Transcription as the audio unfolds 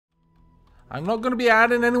I'm not going to be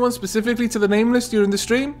adding anyone specifically to the name list during the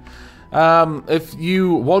stream. If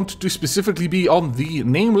you want to specifically be on the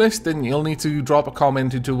name list, then you'll need to drop a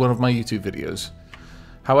comment into one of my YouTube videos.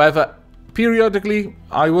 However, periodically,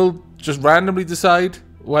 I will just randomly decide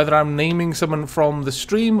whether I'm naming someone from the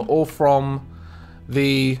stream or from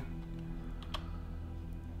the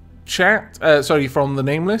chat, from the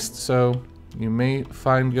name list, so you may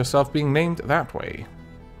find yourself being named that way.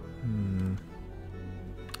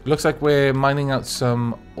 Looks like we're mining out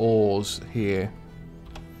some ores here.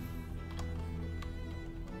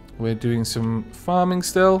 We're doing some farming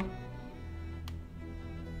still.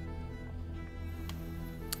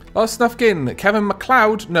 Oh, Snufkin, Kevin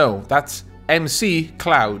MacLeod? No, that's MC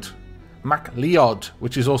Cloud. MacLeod,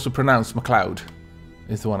 which is also pronounced MacLeod,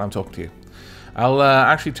 is the one I'm talking to you. I'll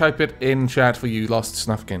actually type it in chat for you, Lost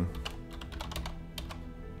Snufkin.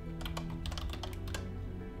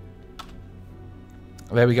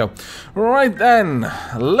 There we go. Right then,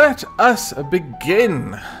 let us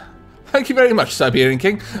begin. Thank you very much, Siberian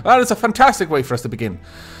King. That is a fantastic way for us to begin.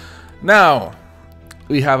 Now,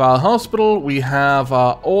 we have our hospital, we have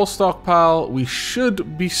our ore stockpile, we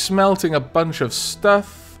should be smelting a bunch of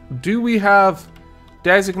stuff. Do we have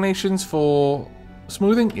designations for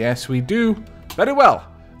smoothing? Yes, we do. Very well.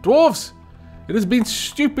 Dwarves, it has been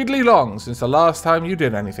stupidly long since the last time you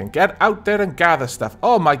did anything. Get out there and gather stuff.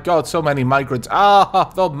 Oh my god, so many migrants.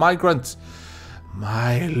 Ah, the migrants.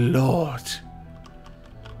 My lord.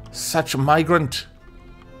 Such migrant.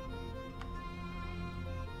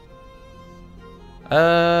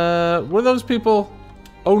 Were those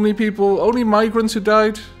only migrants who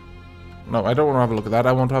died? No, I don't want to have a look at that.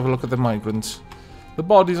 I want to have a look at the migrants. The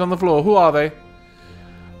bodies on the floor. Who are they?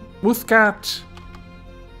 Muthkat.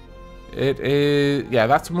 It is... Yeah,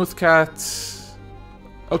 that's Muthkat.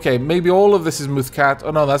 Okay, maybe all of this is Muthkat.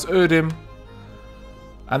 Oh no, that's Erdim.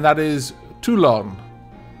 And that is Toulon.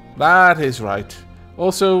 That is right.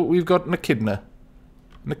 Also, we've got Nakidna.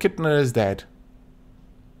 Nakidna is dead.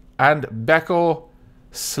 And Beko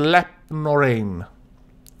Slepnorain.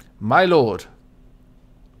 My lord.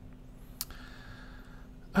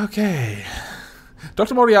 Okay.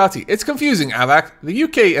 Dr. Moriarty, it's confusing, Avak. The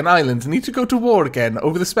UK and Ireland need to go to war again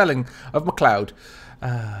over the spelling of MacLeod.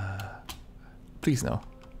 Please no.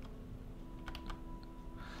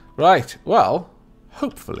 Right, well,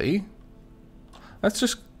 hopefully. Let's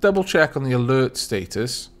just double check on the alert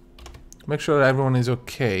status. Make sure everyone is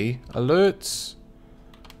okay. Alerts.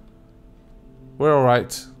 We're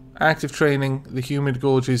alright. Active training, the humid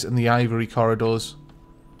gorges and the ivory corridors.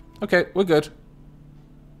 Okay, we're good.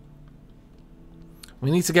 We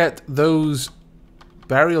need to get those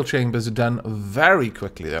burial chambers done very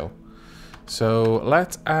quickly, though. So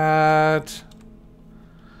let's add...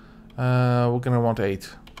 we're going to want 8.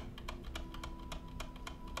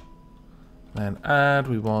 Then add,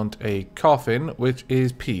 we want a coffin, which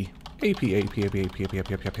is P. AP.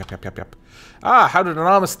 Ah, how did an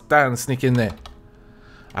armor stand sneak in there?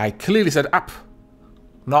 I clearly said up,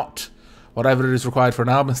 not whatever it is required for an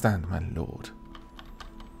armor stand, my lord.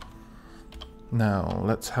 Now,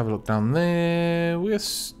 let's have a look down there. We're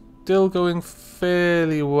still going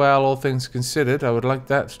fairly well, all things considered. I would like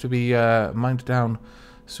that to be mined down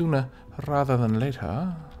sooner rather than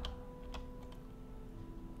later.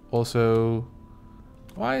 Also,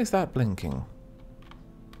 why is that blinking?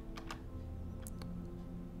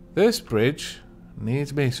 This bridge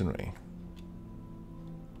needs masonry.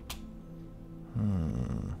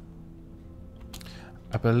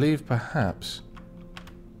 I believe perhaps...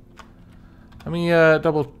 Let me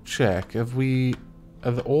double check. Are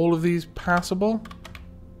all of these passable?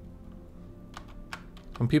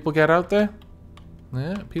 Can people get out there?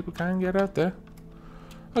 Yeah, people can get out there.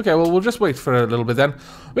 Okay, well, we'll just wait for a little bit then.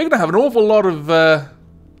 We're going to have an awful lot of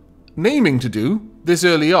naming to do this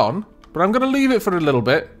early on, but I'm going to leave it for a little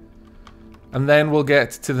bit, and then we'll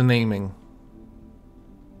get to the naming.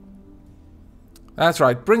 That's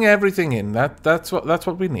right. Bring everything in. That's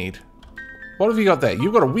what we need. What have you got there?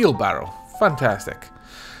 You've got a wheelbarrow. Fantastic.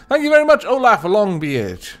 Thank you very much, Olaf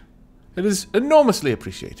Longbeard. It is enormously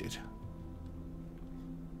appreciated.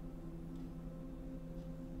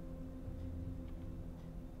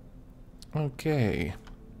 Okay.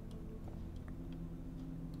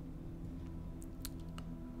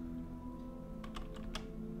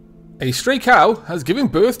 A stray cow has given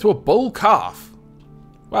birth to a bull calf.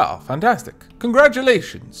 Wow, fantastic.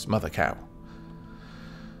 Congratulations, mother cow.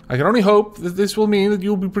 I can only hope that this will mean that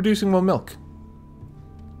you'll be producing more milk.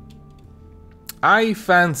 I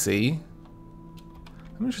fancy...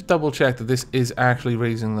 Let me just double check that this is actually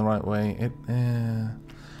raising the right way.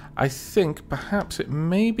 I think perhaps it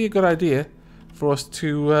may be a good idea for us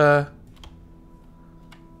to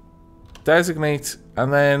designate,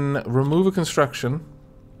 and then remove a construction.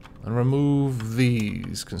 And remove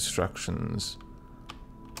these constructions.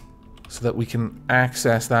 So that we can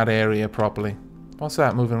access that area properly. What's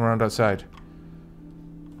that moving around outside?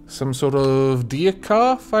 Some sort of deer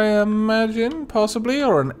calf, I imagine, possibly?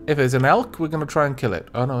 Or if it's an elk, we're going to try and kill it.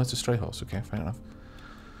 Oh no, it's a stray horse. Okay, fair enough.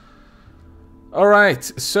 Alright,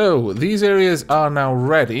 so these areas are now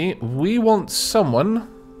ready. We want someone,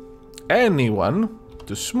 anyone,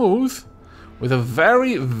 to smooth with a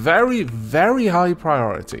very, very, very high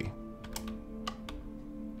priority.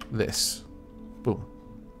 This. Boom.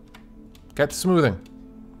 Get to smoothing.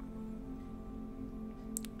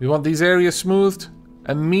 We want these areas smoothed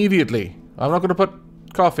immediately. I'm not going to put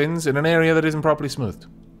coffins in an area that isn't properly smoothed.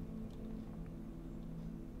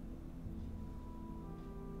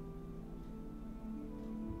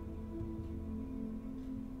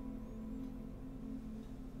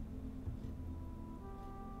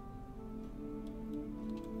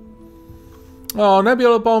 Oh,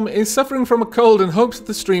 Nebula Bomb is suffering from a cold and hopes that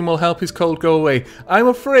the stream will help his cold go away. I'm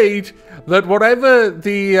afraid that whatever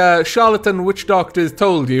the charlatan witch doctors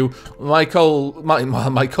told you, my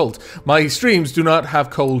streams do not have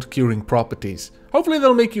cold curing properties. Hopefully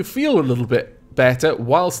they'll make you feel a little bit better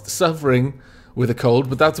whilst suffering with a cold,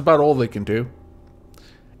 but that's about all they can do.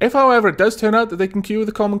 If, however, it does turn out that they can cure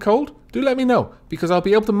the common cold, do let me know, because I'll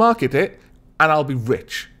be able to market it, and I'll be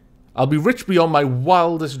rich. I'll be rich beyond my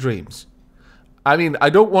wildest dreams. I mean, I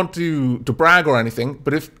don't want to brag or anything,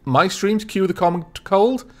 but if my streams cure the common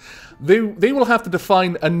cold, they will have to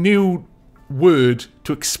define a new word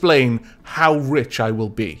to explain how rich I will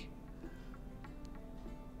be.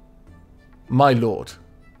 My lord.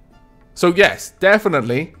 So yes,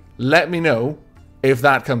 definitely let me know if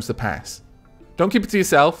that comes to pass. Don't keep it to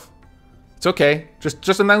yourself. It's okay.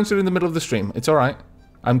 Just announce it in the middle of the stream. It's alright.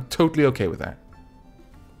 I'm totally okay with that.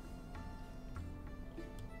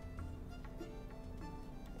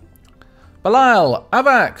 Belial,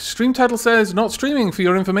 Avak, stream title says not streaming for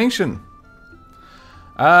your information.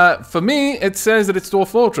 For me, it says that it's Dwarf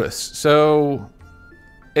Fortress, so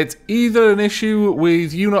it's either an issue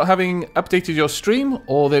with you not having updated your stream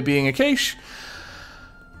or there being a cache.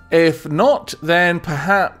 If not, then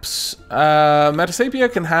perhaps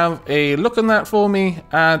Metasapia can have a look on that for me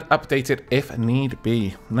and update it if need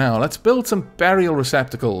be. Now, let's build some burial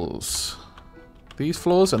receptacles. These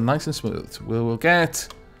floors are nice and smooth. We will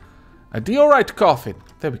get a diorite coffin.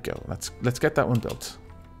 There we go. Let's get that one built.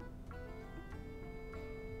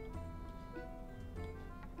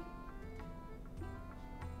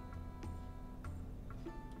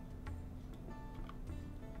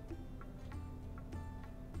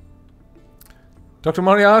 Dr.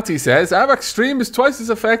 Moriarty says, Avak stream is twice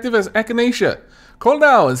as effective as Echinacea. Call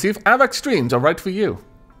now and see if Avak streams are right for you.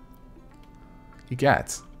 You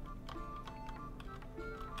get.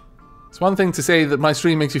 It's one thing to say that my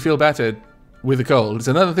stream makes you feel better with a cold. It's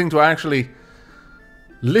another thing to actually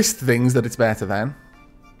list things that it's better than.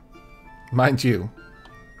 Mind you,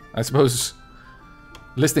 I suppose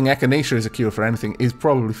listing Echinacea as a cure for anything is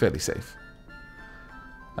probably fairly safe.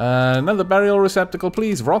 Another burial receptacle,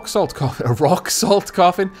 please. Rock salt coffin. A rock salt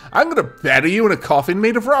coffin? I'm going to bury you in a coffin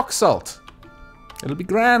made of rock salt. It'll be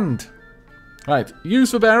grand. Right,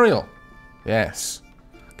 use for burial. Yes.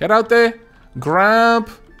 Get out there, grab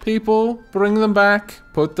people, bring them back,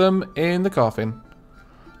 put them in the coffin.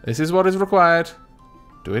 This is what is required.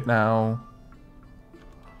 Do it now.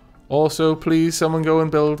 Also, please, someone go and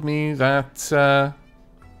build me that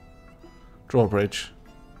drawbridge.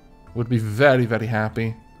 Would be very, very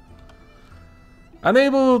happy.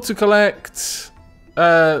 Unable to collect...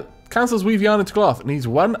 cancels weave yarn into cloth. Needs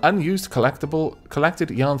one unused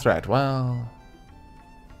collected yarn thread. Well...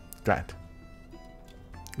 Grand.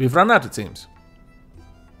 We've run out, it seems.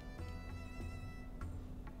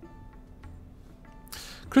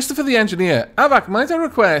 Christopher the Engineer. Avak, might I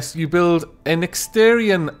request you build an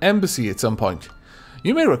Nexterian embassy at some point?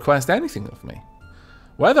 You may request anything of me.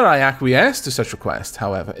 Whether I acquiesce to such request,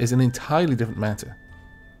 however, is an entirely different matter.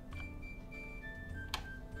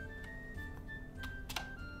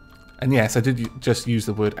 And yes, I did just use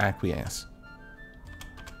the word acquiesce.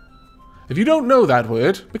 If you don't know that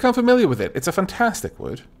word, become familiar with it. It's a fantastic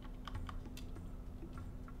word.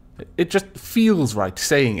 It just feels right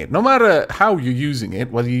saying it. No matter how you're using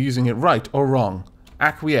it, whether you're using it right or wrong,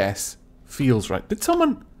 acquiesce feels right. Did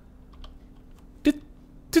someone...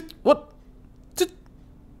 What?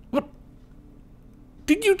 What?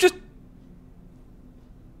 Did you just...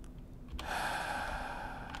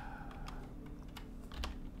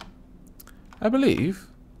 I believe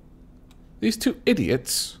these two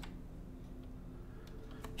idiots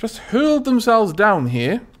just hurled themselves down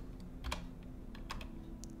here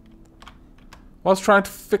whilst trying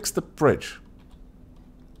to fix the bridge.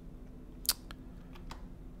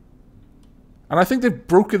 And I think they've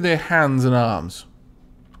broken their hands and arms.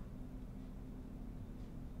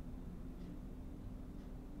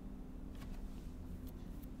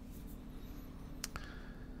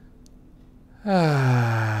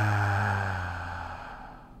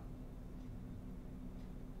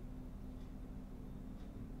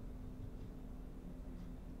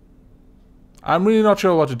 I'm really not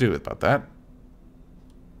sure what to do about that.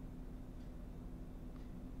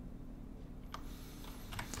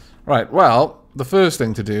 Right, well, the first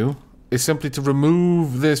thing to do is simply to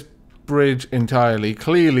remove this bridge entirely.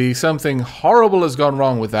 Clearly, something horrible has gone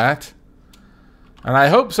wrong with that. And I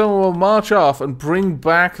hope someone will march off and bring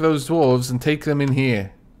back those dwarves and take them in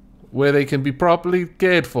here, where they can be properly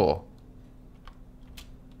cared for.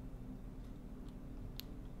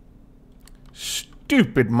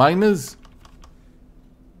 Stupid miners.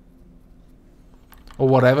 Or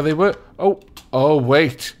whatever they were. Oh,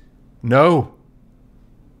 wait. No.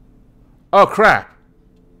 Oh, crap.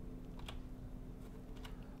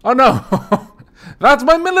 Oh, no. That's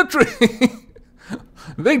my military.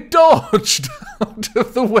 They dodged out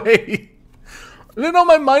of the way. They're not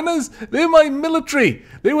my miners. They're my military.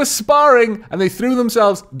 They were sparring and they threw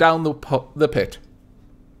themselves down the pit.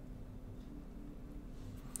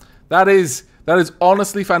 That is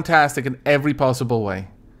honestly fantastic in every possible way.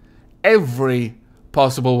 Every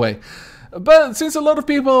possible way. But since a lot of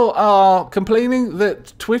people are complaining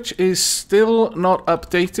that Twitch is still not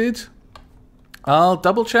updated, I'll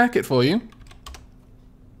double check it for you.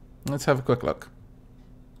 Let's have a quick look.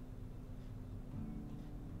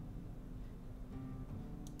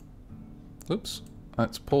 Oops.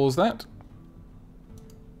 Let's pause that.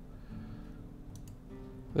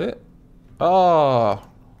 There. Oh.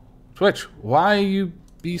 Twitch, why you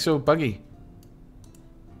be so buggy?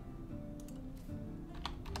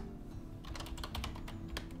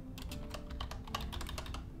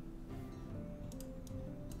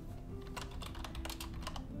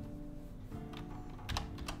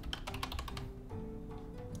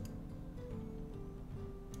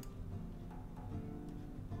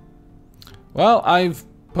 Well, I've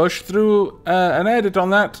pushed through an edit on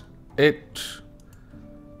that. It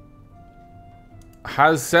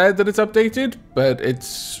has said that it's updated, but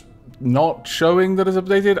it's not showing that it's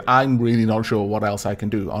updated. I'm really not sure what else I can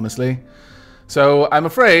do, honestly. So I'm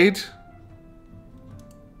afraid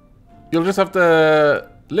you'll just have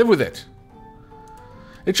to live with it.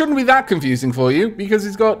 It shouldn't be that confusing for you, because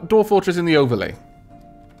it's got Dwarf Fortress in the overlay.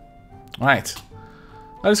 Right.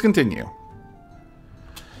 Let us continue.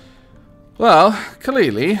 Well,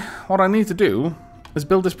 clearly, what I need to do is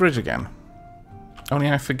build this bridge again. Only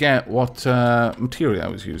I forget what material I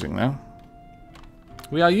was using now.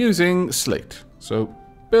 We are using slate. So,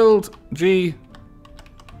 build G.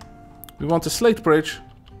 We want a slate bridge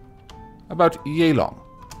about yay long.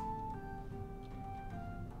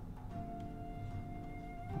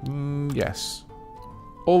 Yes.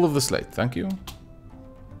 All of the slate, thank you.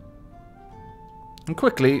 And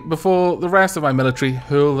quickly, before the rest of my military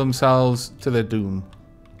hurl themselves to their doom.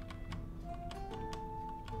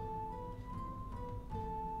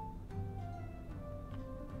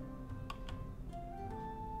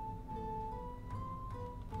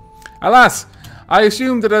 Alas! I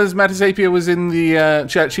assumed that as Metasapia was in the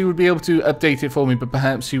chat, she would be able to update it for me, but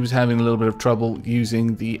perhaps she was having a little bit of trouble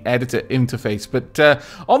using the editor interface. But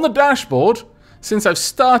on the dashboard, since I've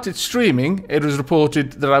started streaming, it was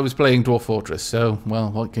reported that I was playing Dwarf Fortress. So, well,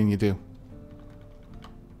 what can you do?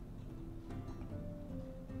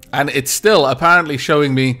 And it's still apparently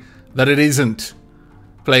showing me that it isn't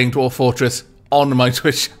playing Dwarf Fortress on my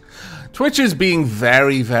Twitch. Twitch is being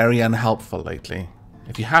very, very unhelpful lately.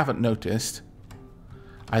 If you haven't noticed,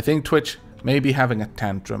 I think Twitch may be having a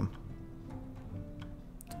tantrum.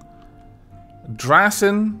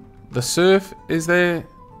 Drasen, the serf, is there.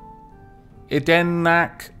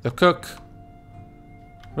 Edenak, the cook.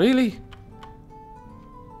 Really?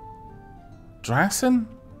 Drasen?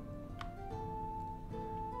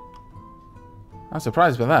 I'm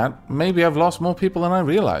surprised by that. Maybe I've lost more people than I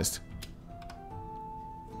realized.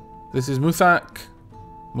 This is Muthak.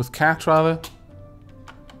 Muthkat, rather.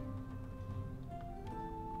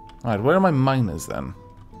 Alright, where are my miners then?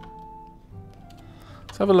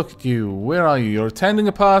 Let's have a look at you. Where are you? You're attending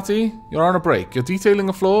a party. You're on a break. You're detailing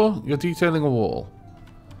a floor. You're detailing a wall.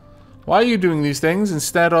 Why are you doing these things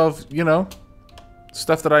instead of, you know,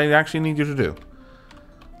 stuff that I actually need you to do?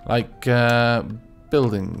 Like,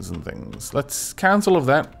 buildings and things. Let's cancel all of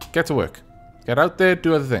that. Get to work. Get out there,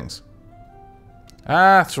 do other things.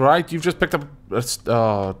 Ah, that's right. You've just picked up...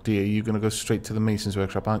 Oh, dear. You're going to go straight to the mason's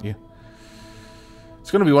workshop, aren't you?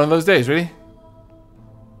 It's going to be one of those days, really.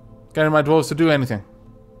 Getting my dwarves to do anything.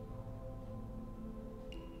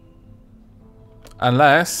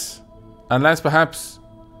 Unless perhaps...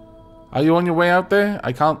 Are you on your way out there?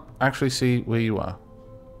 I can't actually see where you are.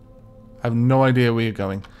 I have no idea where you're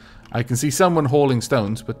going. I can see someone hauling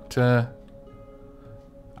stones, but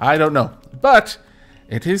I don't know. But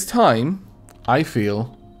it is time, I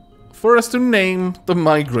feel, for us to name the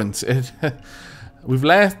migrants. We've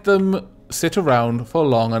let them sit around for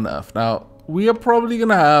long enough. Now, we are probably going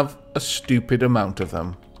to have a stupid amount of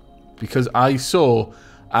them, because I saw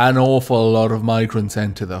an awful lot of migrants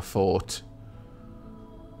enter the fort.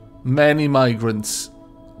 Many migrants.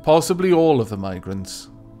 Possibly all of the migrants.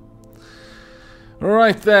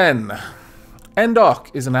 Right then.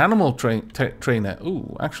 Endok is an animal trainer.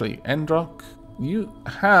 Ooh, actually, Endok, you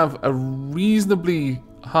have a reasonably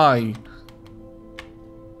high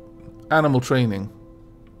animal training.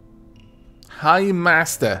 High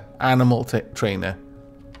master animal trainer.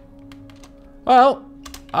 Well,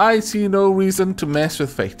 I see no reason to mess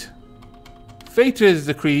with fate. Fate has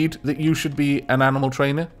decreed that you should be an animal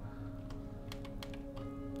trainer.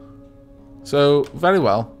 So, very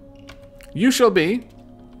well. You shall be.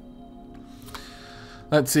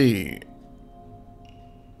 Let's see.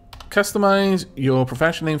 Customize your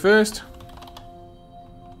profession name first.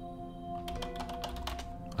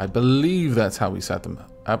 I believe that's how we set them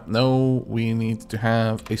up. No, we need to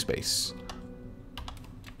have a space.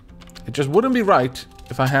 It just wouldn't be right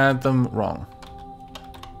if I had them wrong.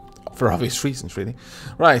 For obvious reasons, really.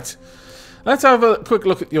 Right. Let's have a quick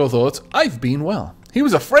look at your thoughts. I've been well. He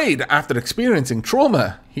was afraid after experiencing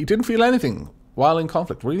trauma. He didn't feel anything while in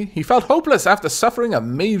conflict, really. He felt hopeless after suffering a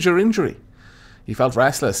major injury. He felt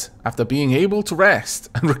restless after being able to rest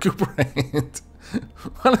and recuperate.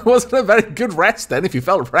 Well, it wasn't a very good rest then if you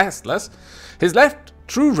felt restless. His left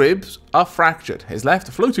true ribs are fractured. His left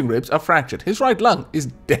floating ribs are fractured. His right lung is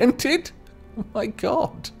dented. Oh my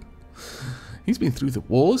god. He's been through the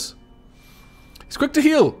wars. He's quick to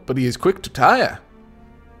heal, but he is quick to tire.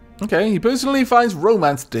 Okay, he personally finds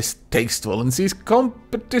romance distasteful and sees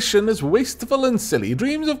competition as wasteful and silly. He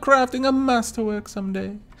dreams of crafting a masterwork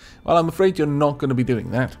someday. Well, I'm afraid you're not going to be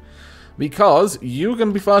doing that. Because you're going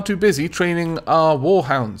to be far too busy training our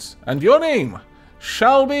warhounds. And your name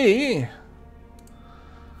shall be...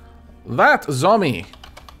 That Zombie.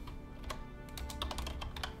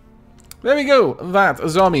 There we go. That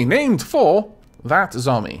Zombie. Named for That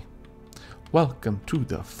Zombie. Welcome to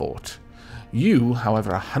the fort. You,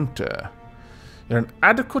 however, a hunter. You're an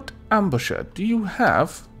adequate ambusher. Do you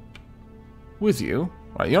have with you...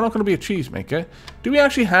 Right, you're not going to be a cheesemaker. Do we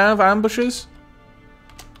actually have ambushers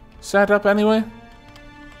set up anyway?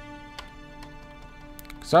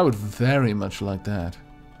 Because I would very much like that.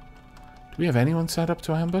 Do we have anyone set up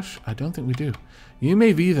to ambush? I don't think we do. You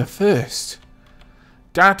may be the first.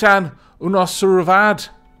 Datan Unosurvad.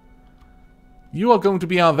 You are going to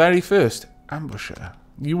be our very first ambusher.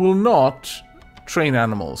 You will not train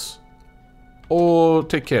animals or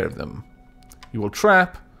take care of them. You will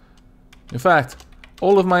trap. In fact,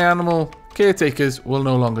 all of my animal caretakers will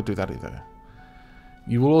no longer do that either.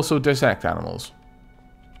 You will also dissect animals.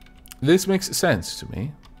 This makes sense to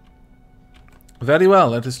me. Very well,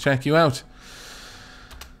 let us check you out.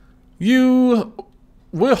 You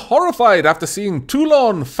were horrified after seeing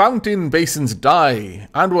Toulon fountain basins die,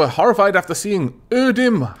 and were horrified after seeing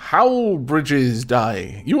Erdim howl bridges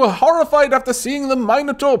die. You were horrified after seeing the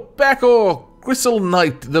Minotaur Beckor Gristle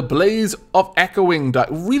Knight, the blaze of echoing die.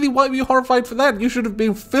 Really, why were you horrified for that? You should have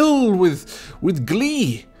been filled with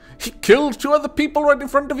glee. He killed 2 other people right in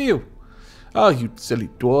front of you. Oh, you silly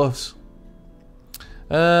dwarves.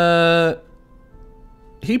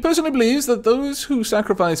 He personally believes that those who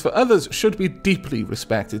sacrifice for others should be deeply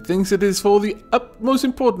respected. Thinks it is for the utmost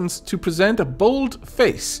importance to present a bold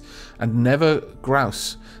face and never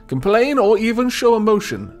grouse, complain or even show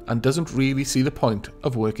emotion, and doesn't really see the point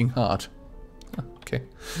of working hard. Okay,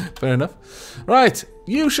 fair enough. Right,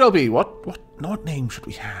 you shall be. What name should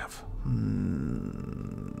we have?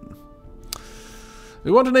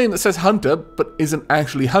 We want a name that says Hunter, but isn't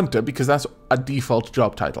actually Hunter, because that's a default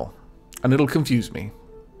job title. And it'll confuse me.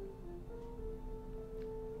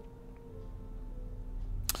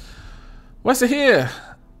 Wester here.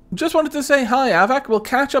 Just wanted to say hi, Avak. We'll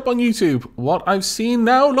catch up on YouTube. What I've seen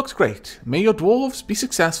now looks great. May your dwarves be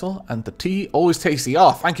successful and the tea always tasty.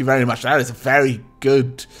 Oh, thank you very much. That is a very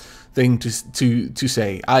good thing to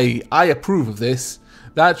say. I approve of this.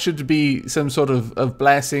 That should be some sort of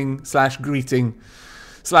blessing / greeting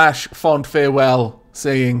 / fond farewell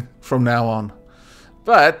saying from now on.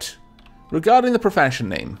 But regarding the profession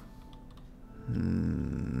name,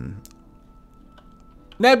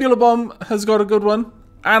 Nebula Bomb has got a good one.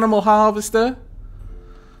 Animal Harvester.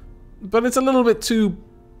 But it's a little bit too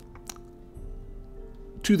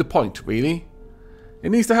to the point, really.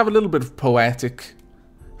 It needs to have a little bit of poetic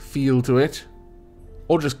feel to it.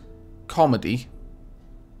 Or just comedy.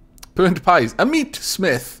 Burnt Pies. A meat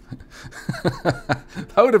smith.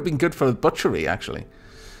 That would have been good for the butchery, actually.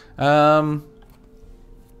 Matten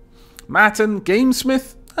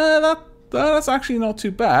Gamesmith. That's actually not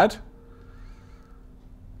too bad.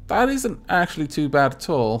 That isn't actually too bad at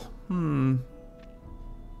all.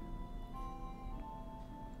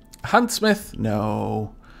 Huntsmith?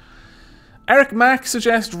 No. Eric Mack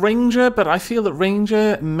suggests Ranger, but I feel that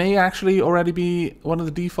Ranger may actually already be one of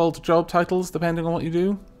the default job titles, depending on what you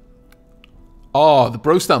do. Oh, the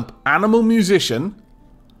Bro Stump. Animal Musician.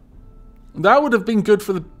 That would have been good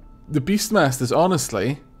for the Beastmasters,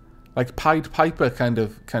 honestly. Like Pied Piper kind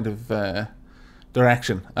of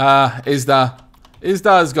direction.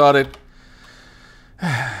 Izdar's got it.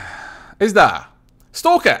 Izdar.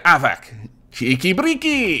 Stalker Avak. Cheeky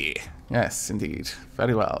Breaky. Yes, indeed.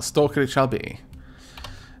 Very well. Stalker it shall be.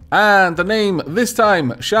 And the name this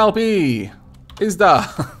time shall be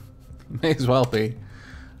Izdar. May as well be.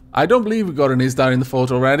 I don't believe we got an Izdar in the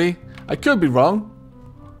fort already. I could be wrong.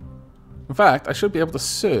 In fact, I should be able to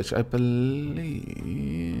search, I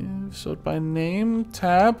believe. Sort by name,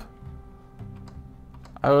 tab.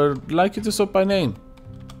 I would like you to sort by name.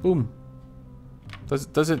 Boom.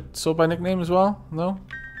 Does it sort by nickname as well? No?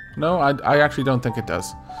 No, I actually don't think it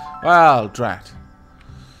does. Well, drat.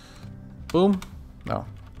 Boom. No.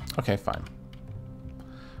 Okay, fine.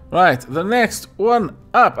 Right, the next one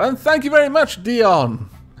up. And thank you very much, Dion.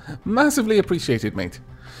 Massively appreciated, mate.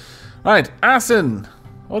 Right, Asen.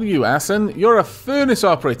 What are you, Asen? You're a furnace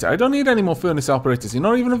operator. I don't need any more furnace operators. You're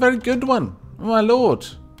not even a very good one. Oh, my lord.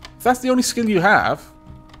 If that's the only skill you have,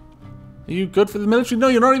 are you good for the military? No,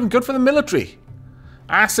 you're not even good for the military.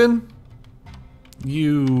 Asen,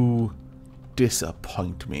 you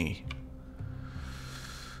disappoint me.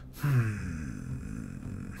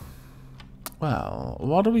 Well,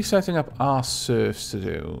 what are we setting up our serfs to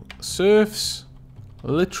do? Serfs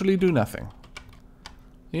literally do nothing.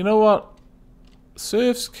 You know what?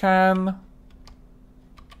 Serfs can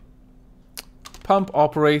pump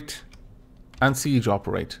operate and siege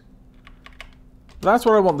operate. That's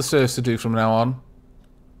what I want the serfs to do from now on.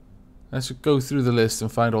 Let's go through the list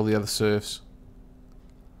and find all the other serfs.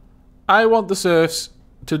 I want the serfs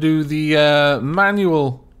to do the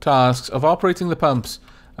manual tasks of operating the pumps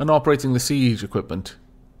and operating the siege equipment.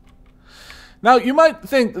 Now, you might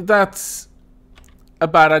think that that's a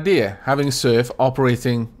bad idea, having a serf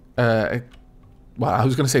operating... well, I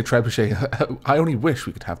was going to say trebuchet. I only wish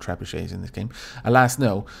we could have trebuchets in this game. Alas,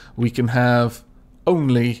 no. We can have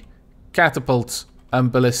only catapults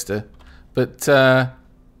and ballista. But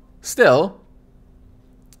still,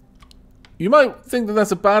 you might think that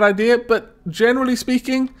that's a bad idea, but generally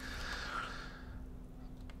speaking,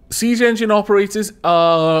 siege engine operators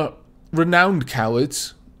are renowned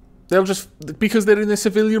cowards. They'll just, because they're in a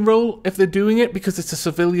civilian role, if they're doing it because it's a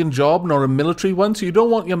civilian job, not a military one, so you don't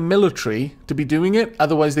want your military to be doing it,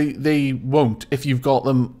 otherwise they won't. If you've got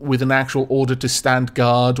them with an actual order to stand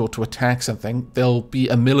guard or to attack something, they'll be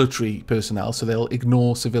a military personnel, so they'll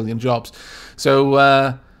ignore civilian jobs.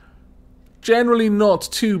 So, generally not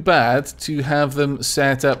too bad to have them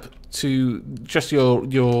set up to just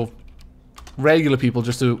your regular people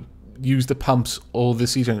just to use the pumps or the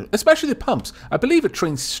siege engine, especially the pumps. I believe it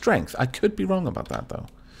trains strength. I could be wrong about that, though.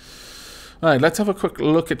 All right, let's have a quick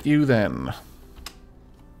look at you then.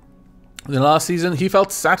 In the last season, he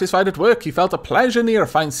felt satisfied at work. He felt a pleasure near a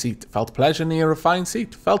fine seat. Felt pleasure near a fine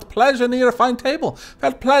seat. Felt pleasure near a fine table.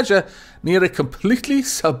 Felt pleasure near a completely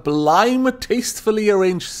sublime, tastefully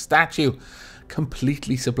arranged statue.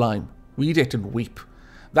 Completely sublime. Read it and weep.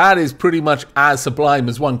 That is pretty much as sublime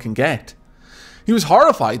as one can get. He was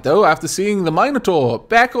horrified, though, after seeing the Minotaur,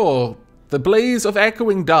 Bekor, the blaze of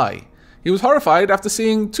echoing die. He was horrified after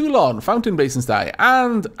seeing Toulon, fountain basins die,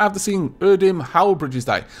 and after seeing Erdim, howl bridges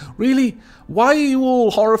die. Really? Why are you all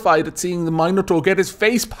horrified at seeing the Minotaur get his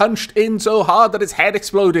face punched in so hard that his head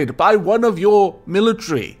exploded by one of your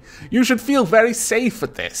military? You should feel very safe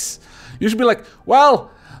at this. You should be like, well,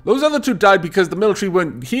 those other two died because the military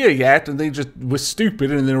weren't here yet, and they just were stupid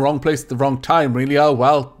and in the wrong place at the wrong time, really. Oh,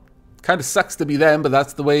 well. Kind of sucks to be them, but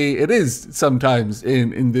that's the way it is sometimes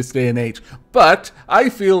in this day and age. But I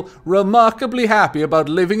feel remarkably happy about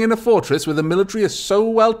living in a fortress where the military is so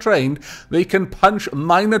well trained they can punch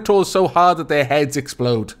Minotaurs so hard that their heads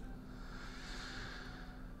explode.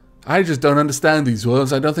 I just don't understand these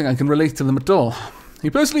words. I don't think I can relate to them at all. He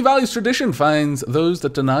personally values tradition, finds those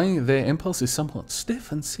that deny their impulse is somewhat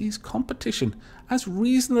stiff, and sees competition as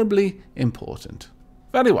reasonably important.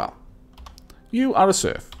 Very well. You are a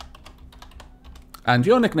serf. And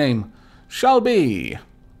your nickname shall be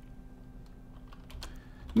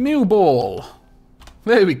Mewball.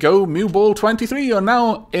 There we go, Mewball 23, you're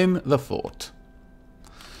now in the fort.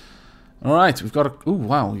 Alright, we've got a... Ooh,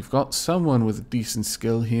 wow, we've got someone with a decent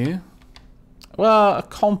skill here. Well,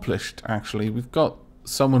 accomplished, actually. We've got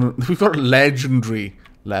someone... We've got a legendary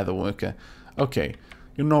leatherworker. Okay,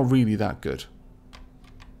 you're not really that good.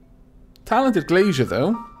 Talented glazier,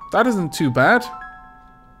 though. That isn't too bad.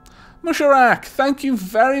 Musharak, thank you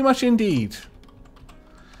very much indeed.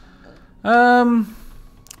 I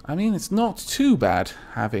mean, it's not too bad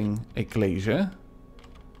having a glazier.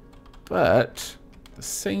 But... at the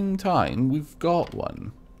same time, we've got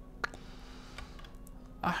one.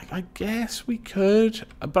 I guess we could,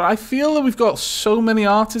 but I feel that we've got so many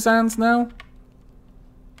artisans now.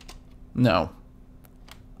 No.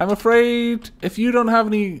 I'm afraid if you don't have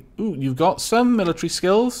any... Ooh, you've got some military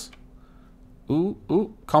skills.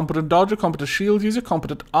 Ooh, competent dodger, competent shield user,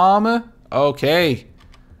 competent armor. Okay.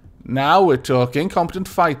 Now we're talking. Competent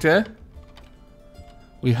fighter.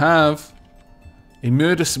 We have a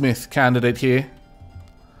murdersmith candidate here.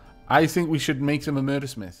 I think we should make them a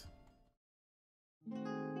murdersmith.